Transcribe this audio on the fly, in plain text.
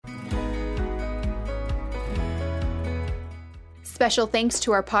Special thanks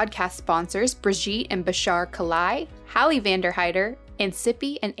to our podcast sponsors, Brigitte and Bashar Kalai, Hallie Vanderheider, and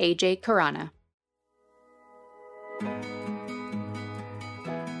Sippy and AJ Karana.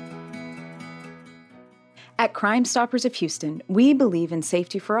 At Crime Stoppers of Houston, we believe in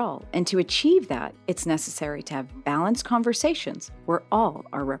safety for all, and to achieve that, it's necessary to have balanced conversations where all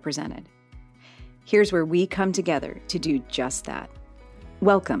are represented. Here's where we come together to do just that.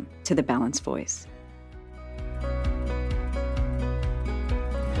 Welcome to The Balanced Voice.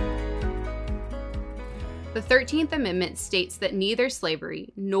 The 13th Amendment states that neither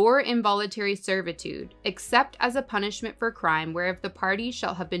slavery nor involuntary servitude, except as a punishment for crime whereof the party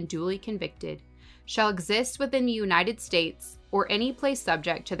shall have been duly convicted, shall exist within the United States or any place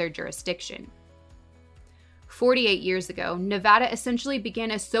subject to their jurisdiction. 48 years ago, Nevada essentially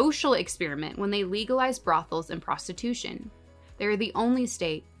began a social experiment when they legalized brothels and prostitution. They are the only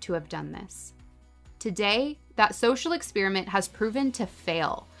state to have done this. Today, that social experiment has proven to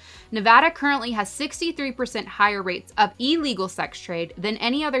fail. Nevada currently has 63% higher rates of illegal sex trade than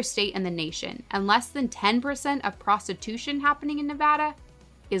any other state in the nation, and less than 10% of prostitution happening in Nevada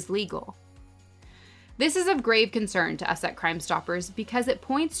is legal. This is of grave concern to us at Crime Stoppers because it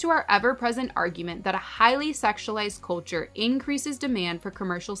points to our ever-present argument that a highly sexualized culture increases demand for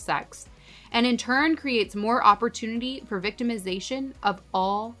commercial sex and in turn creates more opportunity for victimization of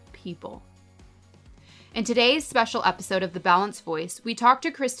all people. In today's special episode of The Balanced Voice, we talked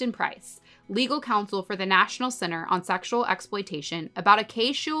to Christen Price, legal counsel for the National Center on Sexual Exploitation, about a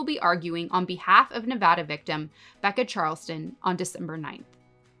case she will be arguing on behalf of Nevada victim Bekah Charleston on December 9th.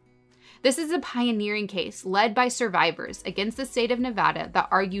 This is a pioneering case led by survivors against the state of Nevada that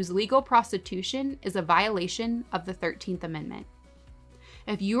argues legal prostitution is a violation of the 13th Amendment.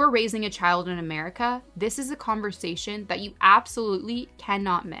 If you are raising a child in America, this is a conversation that you absolutely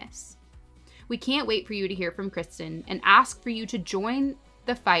cannot miss. We can't wait for you to hear from Christen and ask for you to join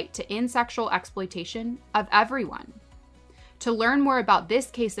the fight to end sexual exploitation of everyone. To learn more about this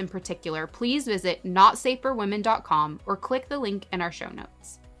case in particular, please visit notsaferwomen.com or click the link in our show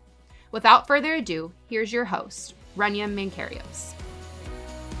notes. Without further ado, here's your host, Rania Mancarios.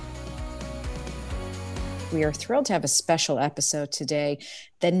 We are thrilled to have a special episode today.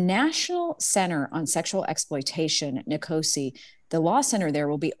 The National Center on Sexual Exploitation at Nicosi, the law center there,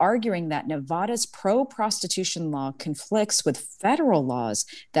 will be arguing that Nevada's pro-prostitution law conflicts with federal laws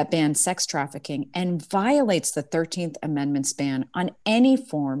that ban sex trafficking and violates the 13th Amendment's ban on any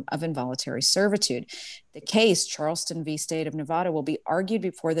form of involuntary servitude. The case, Charleston v. State of Nevada, will be argued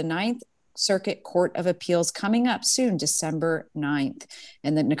before the Ninth Circuit Court of Appeals coming up soon, December 9th.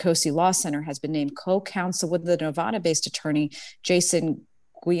 And the Nicosi Law Center has been named co-counsel with the Nevada-based attorney Jason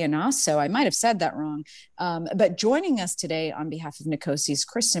Guianasso. I might have said that wrong. But joining us today on behalf of Nicosi's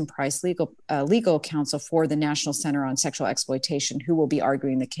Christen Price, legal counsel for the National Center on Sexual Exploitation, who will be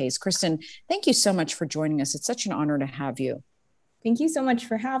arguing the case. Christen, thank you so much for joining us. It's such an honor to have you. Thank you so much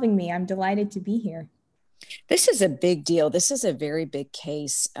for having me. I'm delighted to be here. This is a big deal. This is a very big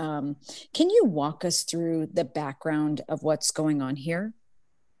case. Can you walk us through the background of what's going on here?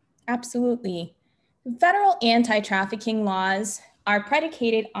 Absolutely. Federal anti-trafficking laws are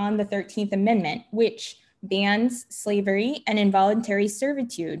predicated on the 13th Amendment, which bans slavery and involuntary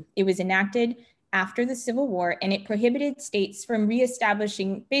servitude. It was enacted after the Civil War, and it prohibited states from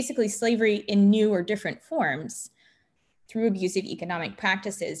reestablishing basically slavery in new or different forms through abusive economic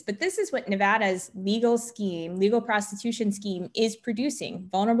practices. But this is what Nevada's legal prostitution scheme is producing.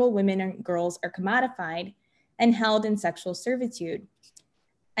 Vulnerable women and girls are commodified and held in sexual servitude.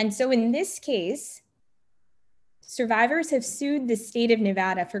 And so in this case, survivors have sued the state of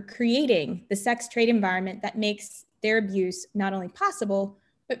Nevada for creating the sex trade environment that makes their abuse not only possible,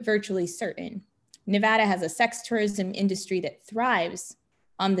 but virtually certain. Nevada has a sex tourism industry that thrives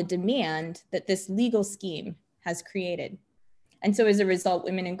on the demand that this legal scheme has created. And so as a result,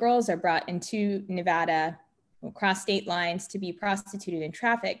 women and girls are brought into Nevada across state lines to be prostituted and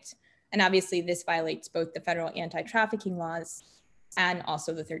trafficked. And obviously this violates both the federal anti-trafficking laws and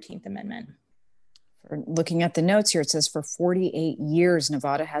also the 13th Amendment. Looking at the notes here, it says for 48 years,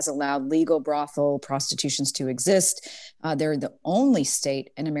 Nevada has allowed legal brothel prostitutions to exist. They're the only state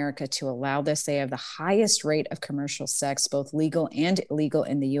in America to allow this. They have the highest rate of commercial sex, both legal and illegal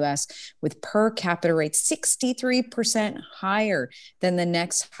in the U.S., with per capita rates 63% higher than the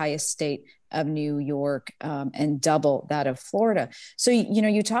next highest state of New York, and double that of Florida. So,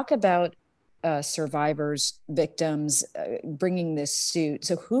 you talk about survivors, victims, bringing this suit.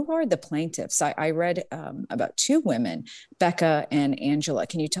 So who are the plaintiffs? I read about two women, Bekah and Angela.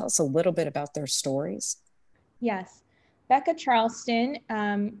 Can you tell us a little bit about their stories? Yes. Bekah Charleston,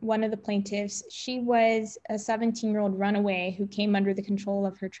 one of the plaintiffs, she was a 17-year-old runaway who came under the control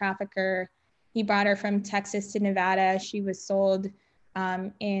of her trafficker. He brought her from Texas to Nevada. She was sold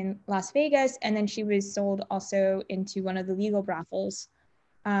in Las Vegas, and then she was sold also into one of the legal brothels.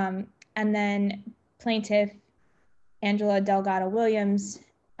 And then plaintiff Angela Delgado Williams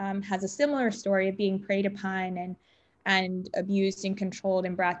has a similar story of being preyed upon and abused and controlled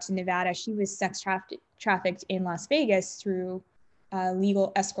and brought to Nevada. She was sex trafficked in Las Vegas through a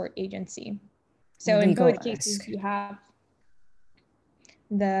legal escort agency. So in both cases, you have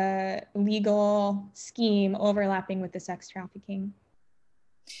the legal scheme overlapping with the sex trafficking.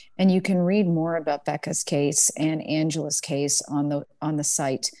 And you can read more about Bekah's case and Angela's case on the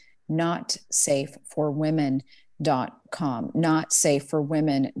site notsafeforwomen.com.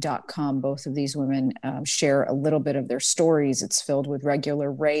 Notsafeforwomen.com. Both of these women share a little bit of their stories. It's filled with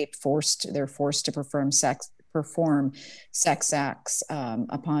regular rape, they're forced to perform sex acts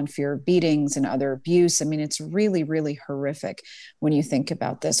upon fear of beatings and other abuse. I mean, it's really, really horrific when you think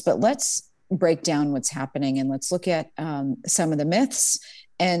about this. But let's break down what's happening, and let's look at some of the myths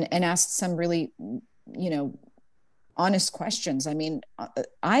and ask some really, honest questions. I mean,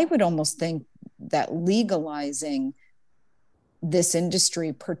 I would almost think that legalizing this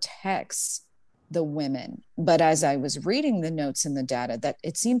industry protects the women. But as I was reading the notes and the data, that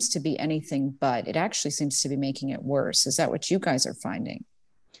it seems to be anything but. It actually seems to be making it worse. Is that what you guys are finding?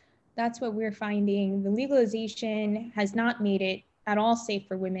 That's what we're finding. The legalization has not made it at all safe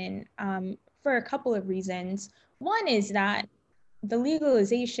for women for a couple of reasons. One is that the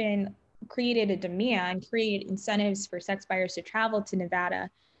legalization created a demand, created incentives for sex buyers to travel to Nevada.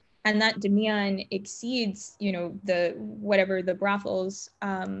 And that demand exceeds, whatever the brothels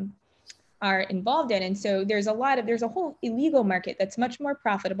are involved in. And so there's a whole illegal market that's much more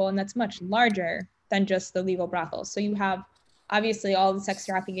profitable and that's much larger than just the legal brothels. So you have obviously all the sex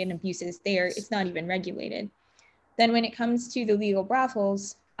trafficking and abuses there. It's not even regulated. Then when it comes to the legal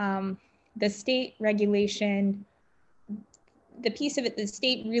brothels, the state regulation, the piece of it the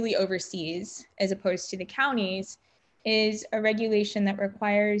state really oversees, as opposed to the counties, is a regulation that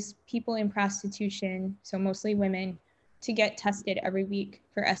requires people in prostitution, so mostly women, to get tested every week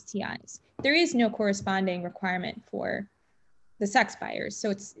for STIs. There is no corresponding requirement for the sex buyers. So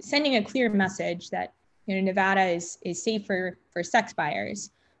it's sending a clear message that Nevada is safer for sex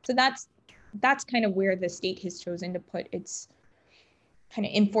buyers. So that's kind of where the state has chosen to put its kind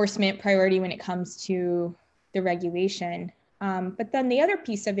of enforcement priority when it comes to the regulation. But then the other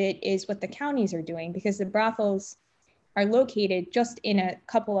piece of it is what the counties are doing, because the brothels are located just in a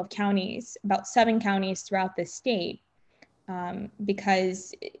couple of counties, about 7 counties throughout the state,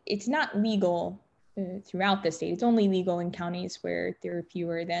 because it's not legal throughout the state. It's only legal in counties where there are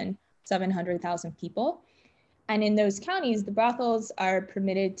fewer than 700,000 people. And in those counties, the brothels are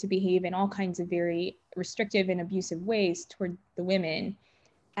permitted to behave in all kinds of very restrictive and abusive ways toward the women.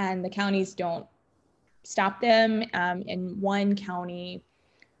 And the counties don't stop them. In one county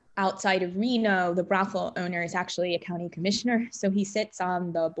outside of Reno, the brothel owner is actually a county commissioner. So he sits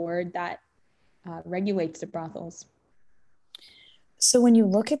on the board that regulates the brothels. So when you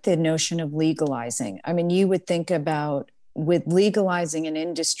look at the notion of legalizing, I mean, you would think about, with legalizing an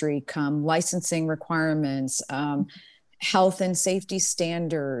industry come licensing requirements, health and safety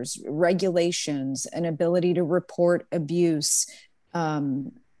standards, regulations, an ability to report abuse,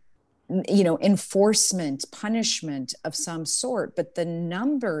 enforcement, punishment of some sort. But the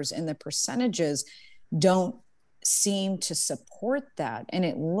numbers and the percentages don't seem to support that. And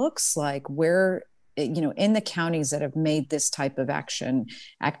it looks like where, in the counties that have made this type of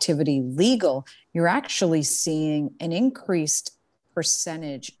activity legal, you're actually seeing an increased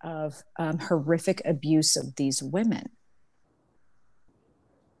percentage of horrific abuse of these women.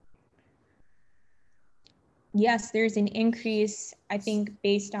 Yes, there's an increase, I think,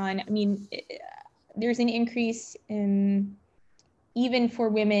 there's an increase in even for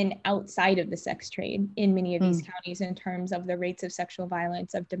women outside of the sex trade in many of these counties in terms of the rates of sexual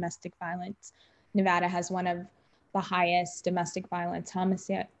violence, of domestic violence. Nevada has one of the highest domestic violence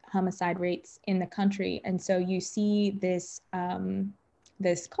homicide rates in the country. And so you see this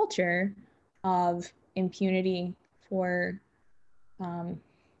culture of impunity for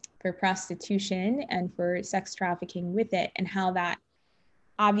prostitution and for sex trafficking with it, and how that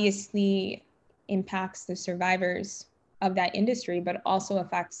obviously impacts the survivors of that industry, but also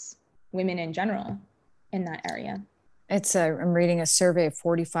affects women in general in that area. I'm reading a survey of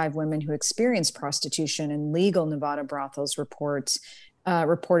 45 women who experienced prostitution in legal Nevada brothels. Reported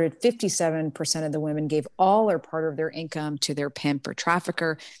 57% of the women gave all or part of their income to their pimp or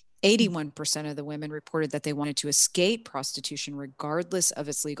trafficker. 81% of the women reported that they wanted to escape prostitution regardless of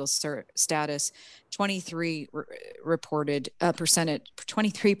its legal status.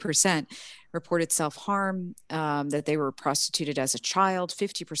 23% reported self-harm, that they were prostituted as a child.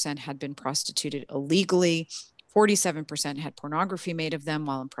 50% had been prostituted illegally. 47% had pornography made of them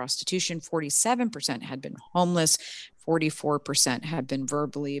while in prostitution. 47% had been homeless. 44% had been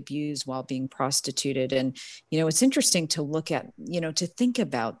verbally abused while being prostituted. And, it's interesting to look at, to think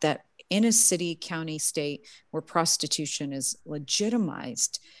about that in a city, county, state where prostitution is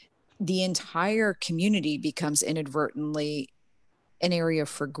legitimized, the entire community becomes inadvertently an area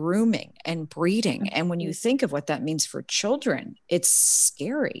for grooming and breeding. And when you think of what that means for children, it's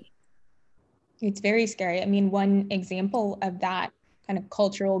scary. It's very scary. I mean, one example of that kind of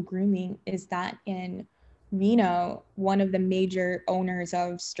cultural grooming is that in Reno, one of the major owners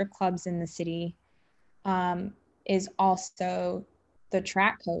of strip clubs in the city is also the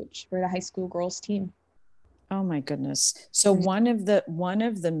track coach for the high school girls team. Oh my goodness. So one of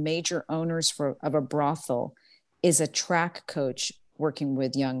the major owners of a brothel is a track coach working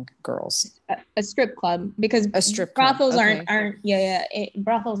with young girls. A strip club, because brothels aren't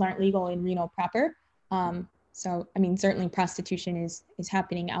brothels aren't legal in Reno proper. So I mean, certainly prostitution is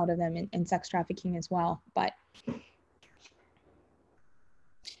happening out of them, and sex trafficking as well. But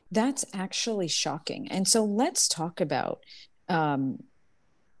that's actually shocking. And so let's talk about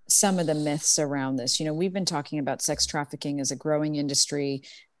some of the myths around this. We've been talking about sex trafficking as a growing industry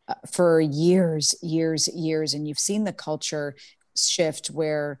for years, and you've seen the culture shift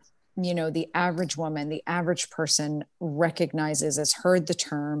where, the average woman, the average person recognizes, has heard the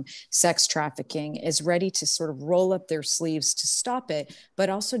term sex trafficking, is ready to sort of roll up their sleeves to stop it, but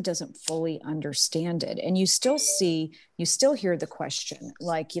also doesn't fully understand it. And you still hear the question,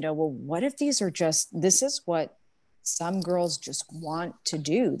 like, well, what if this is what some girls just want to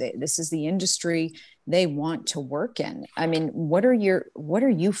do? This is the industry they want to work in. I mean, what are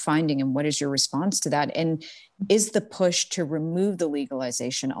you finding, and what is your response to that? And is the push to remove the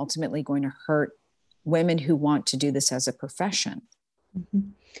legalization ultimately going to hurt women who want to do this as a profession? Mm-hmm.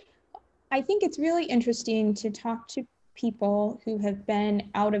 I think it's really interesting to talk to people who have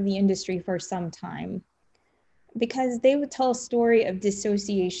been out of the industry for some time, because they would tell a story of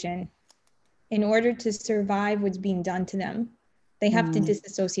dissociation. In order to survive what's being done to them, they have to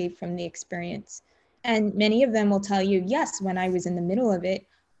disassociate from the experience. And many of them will tell you, yes, when I was in the middle of it,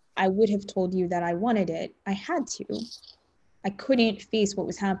 I would have told you that I wanted it. I had to. I couldn't face what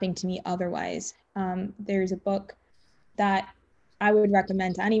was happening to me otherwise. There's a book that I would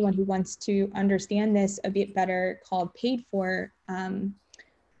recommend to anyone who wants to understand this a bit better called Paid For,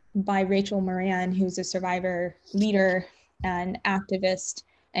 by Rachel Moran, who's a survivor, leader, and activist.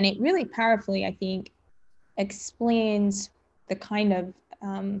 And it really powerfully, I think, explains the kind of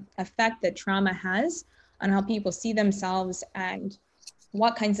effect that trauma has on how people see themselves and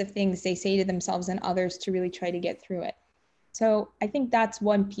what kinds of things they say to themselves and others to really try to get through it. So I think that's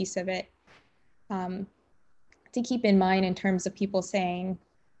one piece of it to keep in mind in terms of people saying,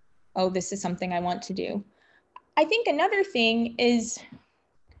 oh, this is something I want to do. I think another thing is,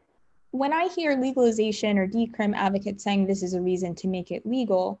 when I hear legalization or decrim advocates saying this is a reason to make it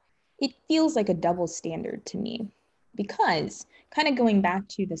legal, it feels like a double standard to me, because kind of going back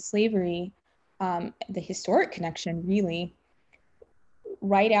to the slavery, the historic connection, really,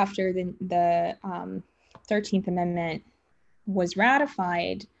 right after the 13th Amendment was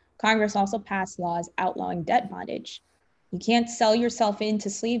ratified, Congress also passed laws outlawing debt bondage. You can't sell yourself into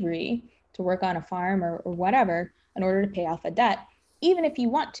slavery to work on a farm or whatever in order to pay off a debt, even if you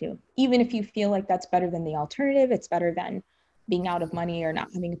want to, even if you feel like that's better than the alternative, it's better than being out of money or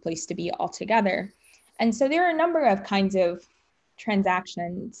not having a place to be altogether. And so there are a number of kinds of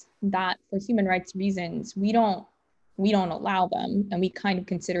transactions that, for human rights reasons, we don't allow them, and we kind of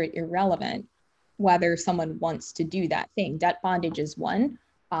consider it irrelevant whether someone wants to do that thing. Debt bondage is one,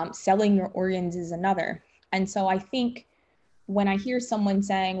 selling your organs is another. And so I think when I hear someone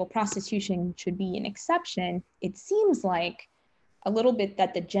saying, well, prostitution should be an exception, it seems like a little bit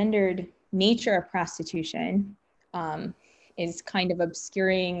that the gendered nature of prostitution is kind of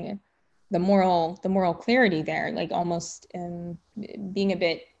obscuring the moral clarity there, like almost being a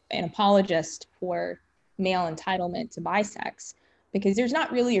bit an apologist for male entitlement to bisex, because there's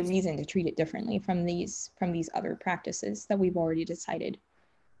not really a reason to treat it differently from these other practices that we've already decided,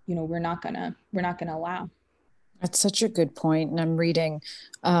 we're not gonna allow. That's such a good point. And I'm reading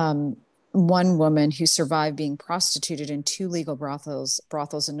one woman who survived being prostituted in 2 legal brothels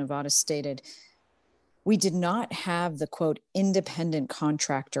in Nevada stated, We did not have the, quote, independent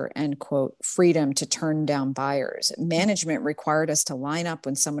contractor, end quote, freedom to turn down buyers. Management required us to line up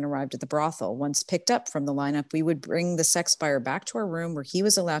when someone arrived at the brothel. Once picked up from the lineup, we would bring the sex buyer back to our room where he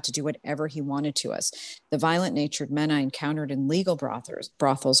was allowed to do whatever he wanted to us. The violent-natured men I encountered in legal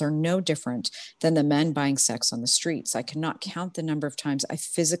brothels are no different than the men buying sex on the streets. I cannot count the number of times I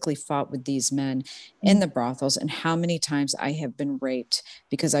physically fought with these men in the brothels and how many times I have been raped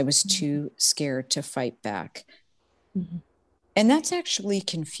because I was too scared to fight back. Mm-hmm. And that's actually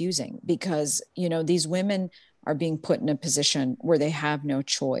confusing because, you know, these women are being put in a position where they have no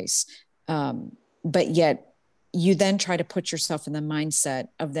choice. But yet you then try to put yourself in the mindset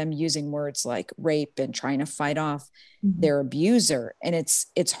of them using words like rape and trying to fight off their abuser. And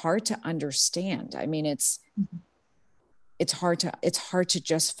it's hard to understand. I mean, it's hard to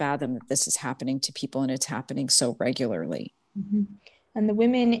just fathom that this is happening to people and it's happening so regularly. Mm-hmm. And the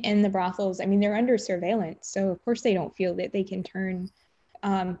women in the brothels, I mean, they're under surveillance. So of course they don't feel that they can turn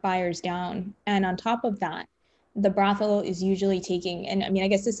buyers down. And on top of that, the brothel is usually taking, and I mean, I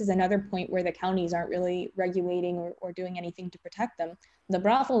guess this is another point where the counties aren't really regulating or doing anything to protect them. The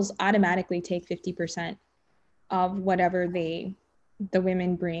brothels automatically take 50% of whatever the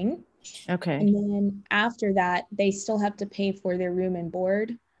women bring. Okay. And then after that, they still have to pay for their room and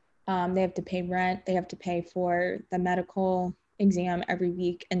board. They have to pay rent. They have to pay for the medical exam every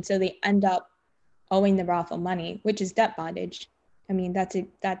week. And so they end up owing the brothel money, which is debt bondage. I mean,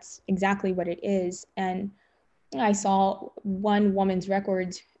 that's exactly what it is. And I saw one woman's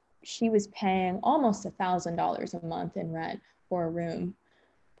records. She was paying almost $1,000 a month in rent for a room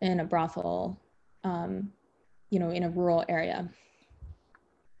in a brothel, in a rural area.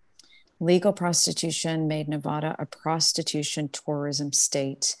 Legal prostitution made Nevada a prostitution tourism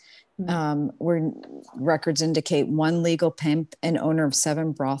state. Where records indicate one legal pimp and owner of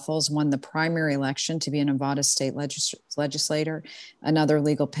 7 brothels won the primary election to be a Nevada state legislator. Another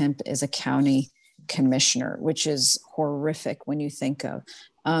legal pimp is a county commissioner, which is horrific when you think of.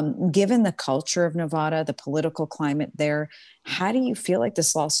 Given the culture of Nevada, the political climate there, how do you feel like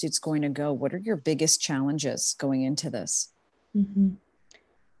this lawsuit's going to go? What are your biggest challenges going into this? Mm-hmm.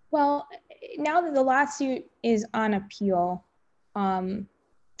 Well, now that the lawsuit is on appeal,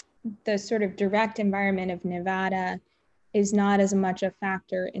 the sort of direct environment of Nevada is not as much a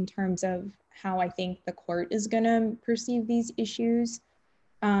factor in terms of how I think the court is going to perceive these issues.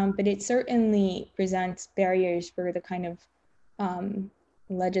 But it certainly presents barriers for the kind of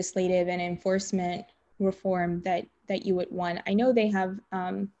legislative and enforcement reform that you would want. I know they have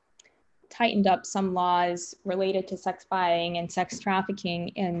tightened up some laws related to sex buying and sex trafficking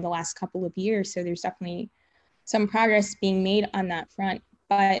in the last couple of years. So there's definitely some progress being made on that front.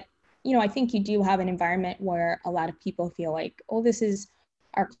 But, I think you do have an environment where a lot of people feel like, oh, this is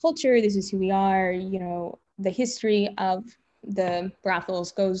our culture, this is who we are. The history of the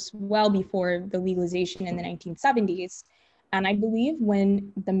brothels goes well before the legalization in the 1970s. And I believe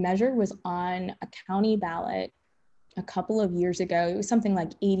when the measure was on a county ballot a couple of years ago, it was something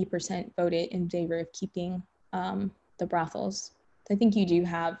like 80% voted in favor of keeping the brothels. So I think you do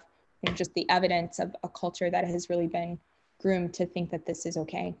have just the evidence of a culture that has really been groomed to think that this is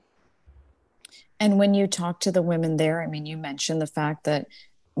okay. And when you talk to the women there, I mean, you mentioned the fact that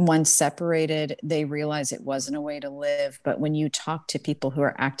once separated, they realize it wasn't a way to live. But when you talk to people who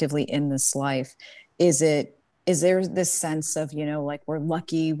are actively in this life, is there this sense of, like we're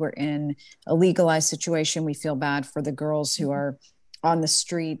lucky, we're in a legalized situation, we feel bad for the girls who are on the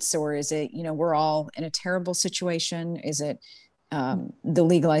streets, or is it, we're all in a terrible situation? Is it the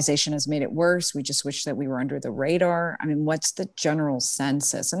legalization has made it worse? We just wish that we were under the radar. I mean, what's the general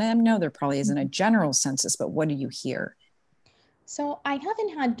census? And I know there probably isn't a general census, but what do you hear? So I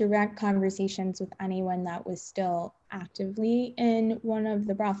haven't had direct conversations with anyone that was still actively in one of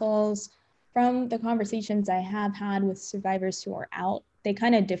the brothels. From the conversations I have had with survivors who are out, they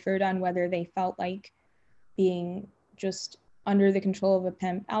kind of differed on whether they felt like being just under the control of a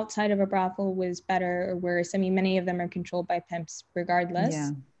pimp outside of a brothel was better or worse. I mean, many of them are controlled by pimps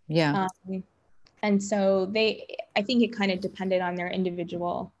regardless. Yeah. And so I think it kind of depended on their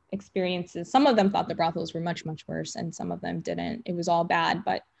individual experiences. Some of them thought the brothels were much, much worse, and some of them didn't. It was all bad,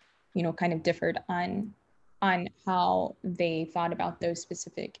 but, kind of differed on how they thought about those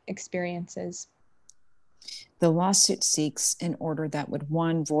specific experiences. The lawsuit seeks an order that would,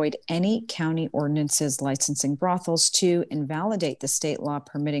 1, void any county ordinances licensing brothels, 2, invalidate the state law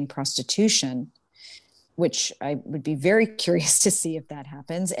permitting prostitution, which I would be very curious to see if that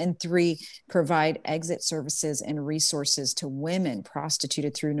happens, and 3, provide exit services and resources to women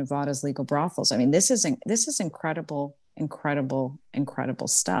prostituted through Nevada's legal brothels. I mean, this is incredible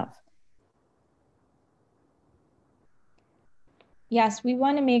stuff. Yes, we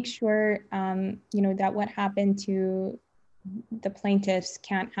want to make sure, that what happened to the plaintiffs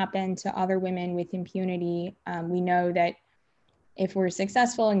can't happen to other women with impunity. We know that if we're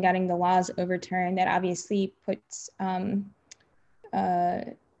successful in getting the laws overturned, that obviously puts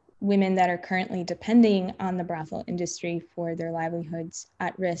women that are currently depending on the brothel industry for their livelihoods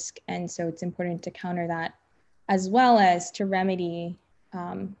at risk. And so it's important to counter that, as well as to remedy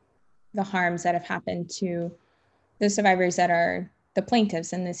the harms that have happened to the survivors that are the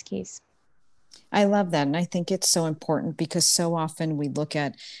plaintiffs in this case. I love that. And I think it's so important because so often we look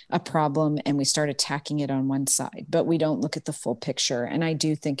at a problem and we start attacking it on one side, but we don't look at the full picture. And I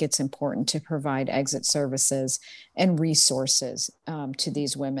do think it's important to provide exit services and resources to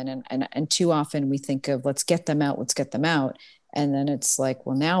these women. And too often we think of, let's get them out, let's get them out. And then it's like,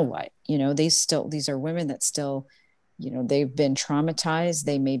 well, now what? These are women that still, they've been traumatized.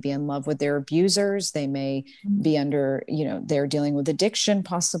 They may be in love with their abusers. They may be under, they're dealing with addiction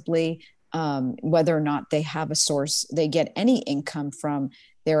possibly. Whether or not they have a source, they get any income from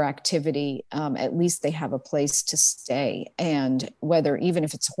their activity, at least they have a place to stay. And whether, even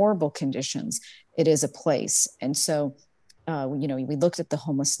if it's horrible conditions, it is a place. And so, we looked at the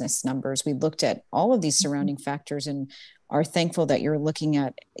homelessness numbers, we looked at all of these surrounding factors, and are thankful that you're looking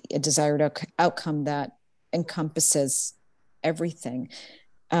at a desired outcome that encompasses everything.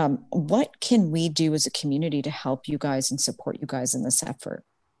 What can we do as a community to help you guys and support you guys in this effort?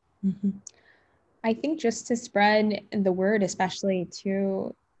 Mm-hmm. I think just to spread the word, especially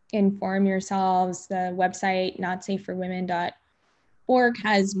to inform yourselves, the website notsafeforwomen.org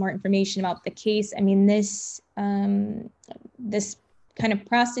has more information about the case. I mean, this kind of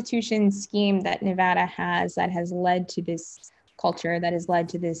prostitution scheme that Nevada has, that has led to this culture, that has led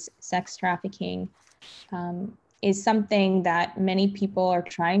to this sex trafficking, is something that many people are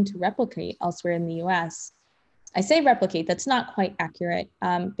trying to replicate elsewhere in the US. I say replicate, that's not quite accurate,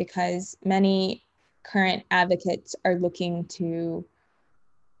 because many current advocates are looking to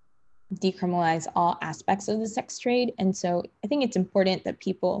decriminalize all aspects of the sex trade. And so I think it's important that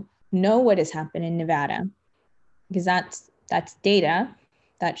people know what has happened in Nevada, because that's data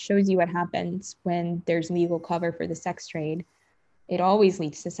that shows you what happens when there's legal cover for the sex trade. It always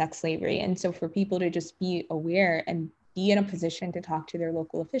leads to sex slavery. And so for people to just be aware and be in a position to talk to their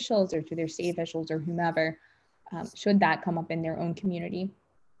local officials or to their state officials or whomever, should that come up in their own community.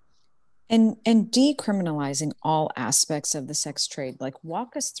 And decriminalizing all aspects of the sex trade, like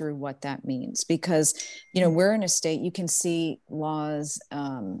walk us through what that means, because, we're in a state, you can see laws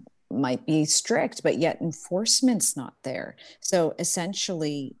might be strict, but yet enforcement's not there. So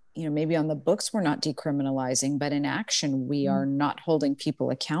essentially, maybe on the books, we're not decriminalizing, but in action, we are not holding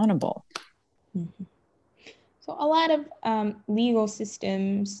people accountable. Mm-hmm. So a lot of legal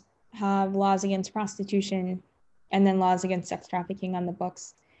systems have laws against prostitution and then laws against sex trafficking on the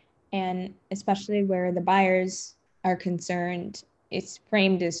books. And especially where the buyers are concerned, it's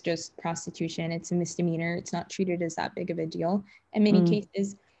framed as just prostitution. It's a misdemeanor. It's not treated as that big of a deal in many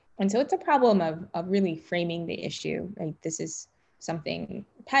cases. And so it's a problem of really framing the issue. Like, this is something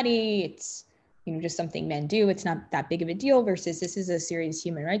petty. It's, just something men do. It's not that big of a deal, versus this is a serious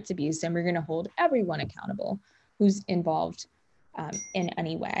human rights abuse. And we're going to hold everyone accountable who's involved in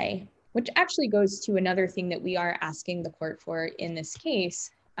any way, which actually goes to another thing that we are asking the court for in this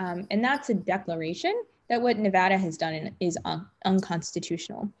case. And that's a declaration that what Nevada has done is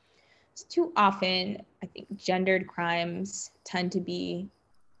unconstitutional. So too often, I think gendered crimes tend to be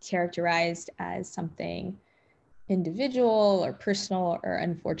characterized as something individual or personal or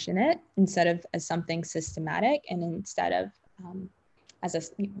unfortunate, instead of as something systematic, and instead of as a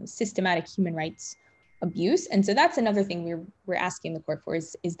systematic human rights abuse. And so that's another thing we're asking the court for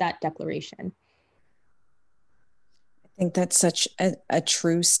is that declaration. I think that's such a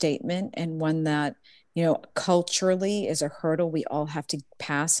true statement, and one that, culturally is a hurdle we all have to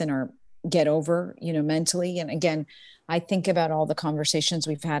pass and get over, mentally. And again, I think about all the conversations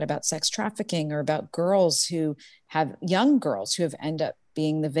we've had about sex trafficking, or about young girls who have ended up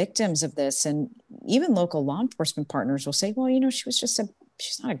being the victims of this. And even local law enforcement partners will say, well,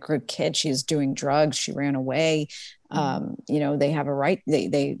 she's not a good kid. She's doing drugs. She ran away. They have a right.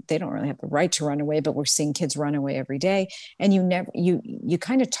 They don't really have the right to run away, but we're seeing kids run away every day. And you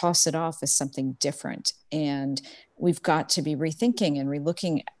kind of toss it off as something different. And we've got to be rethinking and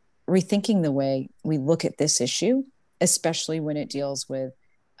rethinking the way we look at this issue, especially when it deals with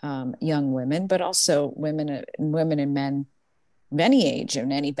young women, but also women and men of any age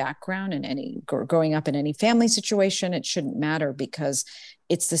and any background and any growing up in any family situation. It shouldn't matter, because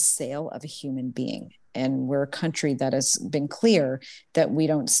it's the sale of a human being. we're a country that has been clear that we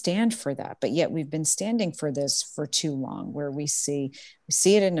don't stand for that. But yet we've been standing for this for too long, where we see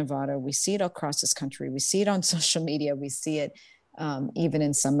it in Nevada, we see it across this country, we see it on social media, we see it even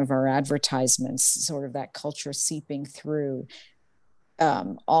in some of our advertisements, sort of that culture seeping through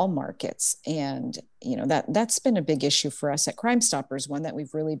all markets. And, that's been a big issue for us at Crime Stoppers, one that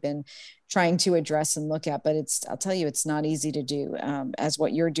we've really been trying to address and look at, but I'll tell you, it's not easy to do, as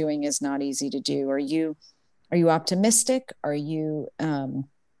what you're doing is not easy to do. Are you optimistic?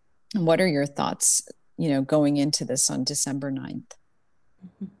 What are your thoughts, going into this on December 9th?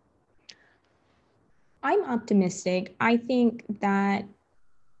 I'm optimistic. I think that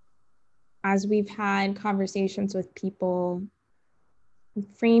as we've had conversations with people,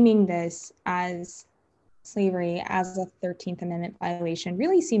 framing this as slavery as a 13th Amendment violation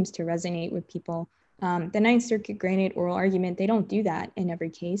really seems to resonate with people. The Ninth Circuit granted oral argument. They don't do that in every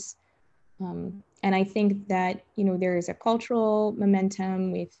case. And I think that, there is a cultural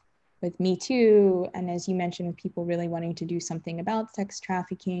momentum with Me Too, and as you mentioned, with people really wanting to do something about sex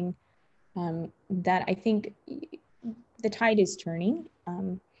trafficking, that I think the tide is turning.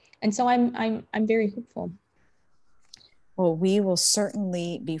 And so I'm very hopeful. Well, we will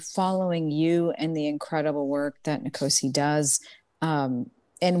certainly be following you and the incredible work that Nkosi does. And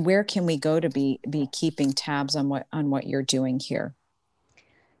where can we go to be keeping tabs on what you're doing here?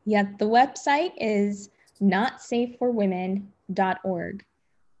 Yeah, the website is notsafeforwomen.org.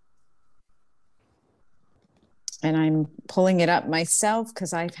 And I'm pulling it up myself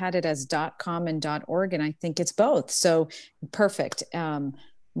because I've had it as .com and .org, and I think it's both. So perfect.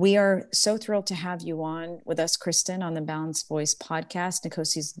 We are so thrilled to have you on with us, Christen, on the Balanced Voice podcast.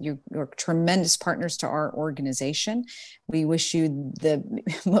 Nkosi's, you're tremendous partners to our organization. We wish you the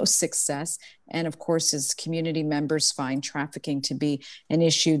most success. And of course, as community members find trafficking to be an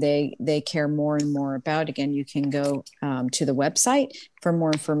issue they care more and more about, again, you can go to the website for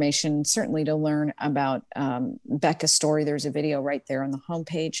more information, certainly to learn about Bekah's story. There's a video right there on the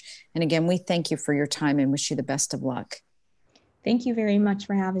homepage. And again, we thank you for your time and wish you the best of luck. Thank you very much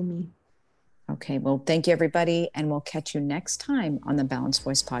for having me. Okay, well, thank you, everybody, and we'll catch you next time on the Balanced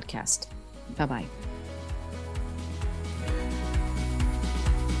Voice podcast. Bye-bye.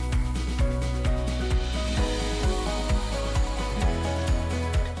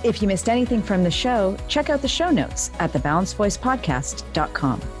 If you missed anything from the show, check out the show notes at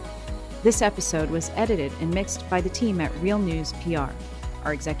thebalancedvoicepodcast.com. This episode was edited and mixed by the team at Real News PR.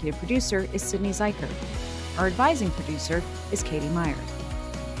 Our executive producer is Sydney Zeicher. Our advising producer is Katie Meyer.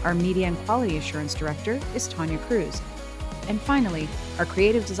 Our media and quality assurance director is Tanya Cruz. And finally, our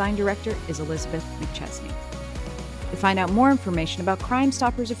creative design director is Elizabeth McChesney. To find out more information about Crime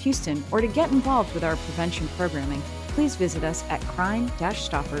Stoppers of Houston or to get involved with our prevention programming, please visit us at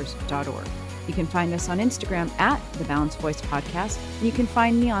crime-stoppers.org. You can find us on Instagram at The Balanced Voice Podcast, and you can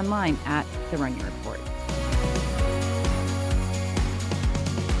find me online at The Runyon Report.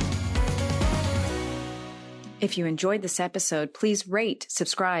 If you enjoyed this episode, please rate,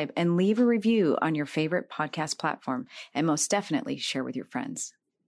 subscribe, and leave a review on your favorite podcast platform, and most definitely share with your friends.